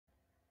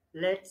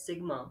Let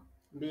sigma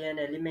be an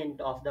element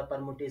of the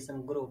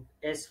permutation group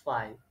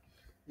S5,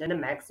 then the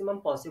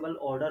maximum possible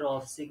order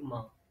of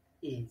sigma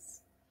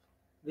is.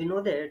 We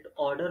know that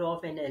order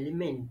of an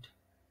element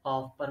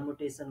of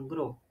permutation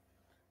group,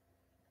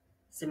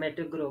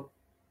 symmetric group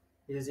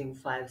using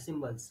 5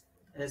 symbols,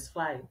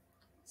 S5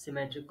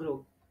 symmetric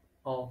group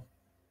of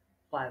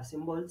 5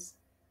 symbols.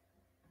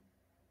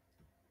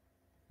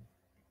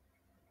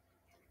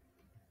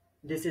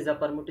 This is a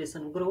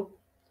permutation group,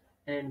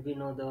 and we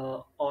know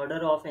the order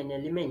of an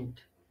element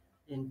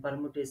in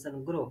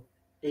permutation group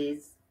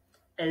is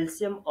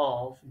LCM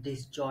of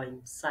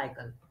disjoint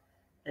cycle.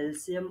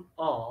 LCM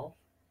of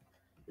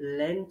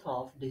length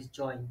of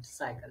disjoint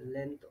cycle.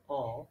 Length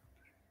of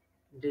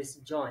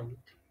disjoint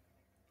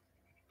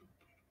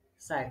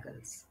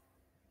cycles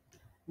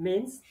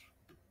means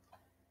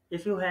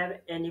if you have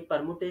any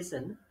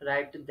permutation,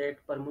 write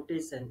that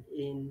permutation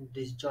in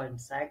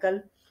disjoint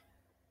cycle,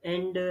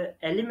 and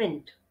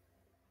element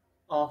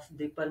of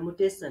the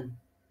permutation,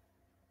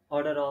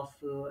 order of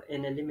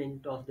an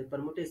element of the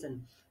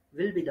permutation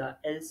will be the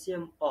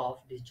LCM of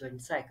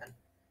disjoint cycle.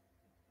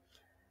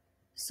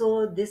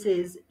 So this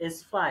is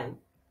S5,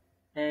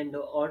 and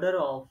order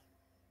of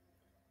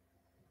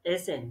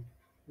Sn,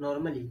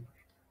 normally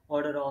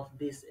order of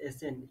this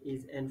Sn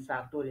is n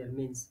factorial,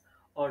 means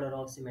order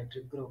of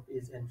symmetric group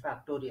is n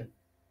factorial.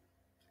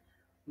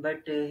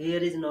 But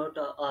here is not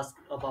asked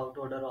about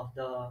order of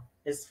the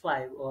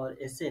S5 or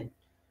Sn,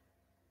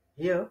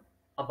 here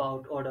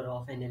about order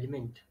of an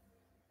element.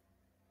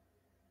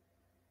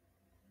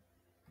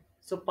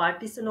 So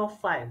partition of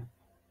 5,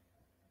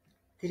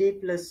 3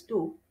 plus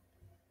 2.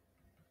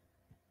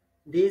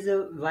 This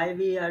why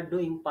we are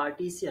doing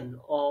partition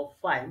of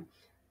 5,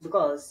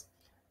 because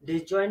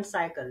disjoint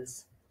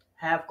cycles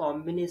have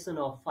combination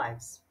of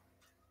 5s,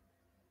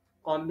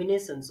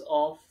 combinations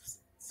of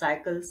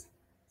cycles.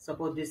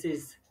 Suppose this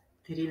is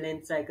 3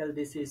 length cycle,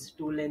 this is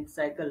 2 length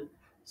cycle,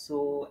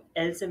 so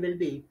LCM will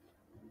be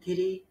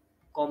 3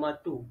 comma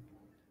 2.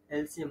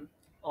 LCM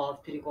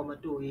of 3 comma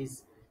 2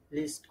 is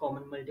least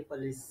common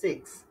multiple is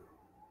 6.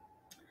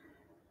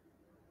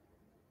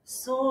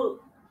 So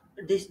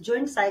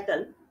disjoint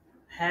cycle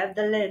have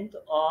the length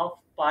of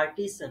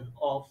partition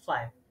of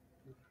 5.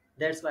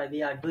 That's why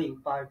we are doing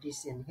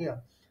partition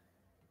here.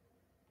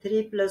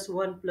 3 plus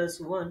 1 plus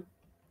 1,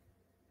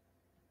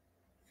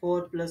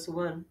 4 plus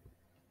 1,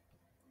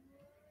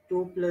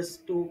 2 plus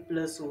 2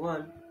 plus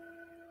 1,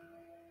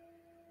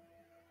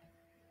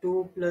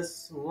 2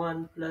 plus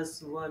 1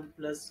 plus 1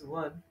 plus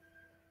 1,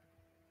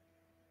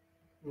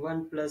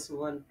 1 plus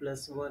 1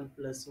 plus 1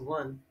 plus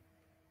 1,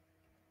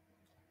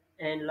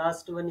 and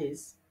last one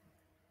is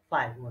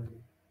 5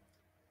 only.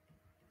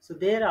 So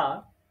there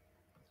are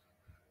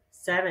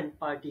 7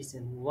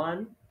 partition,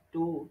 1,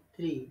 2,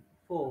 3,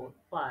 4,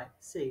 5,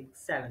 6,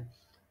 7.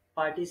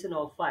 Partition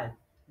of 5,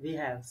 we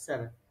have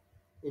 7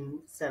 in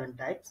 7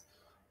 types.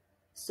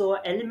 So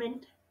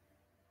element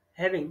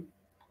having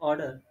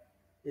order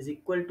is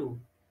equal to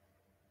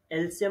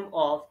LCM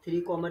of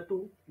 3 comma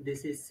 2,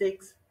 this is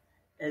 6.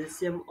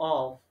 LCM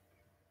of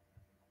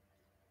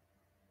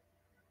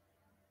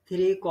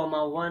 3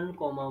 comma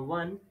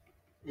 1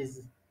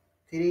 is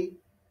 3.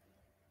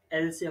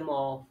 LCM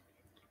of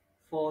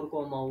 4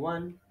 comma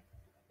 1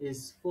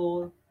 is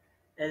 4.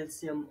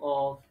 LCM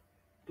of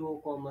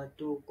 2 comma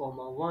 2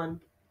 comma 1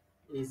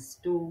 is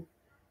 2.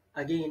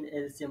 Again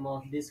LCM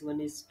of this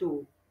one is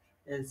 2.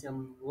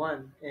 LCM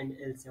 1 and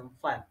LCM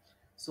 5.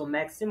 So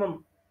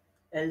maximum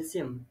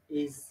LCM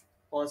is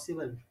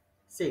possible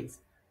 6.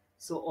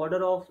 So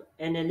order of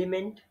an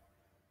element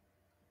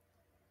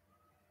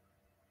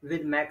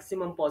with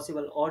maximum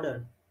possible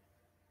order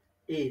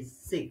is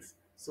 6.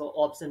 So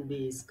option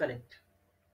B is correct.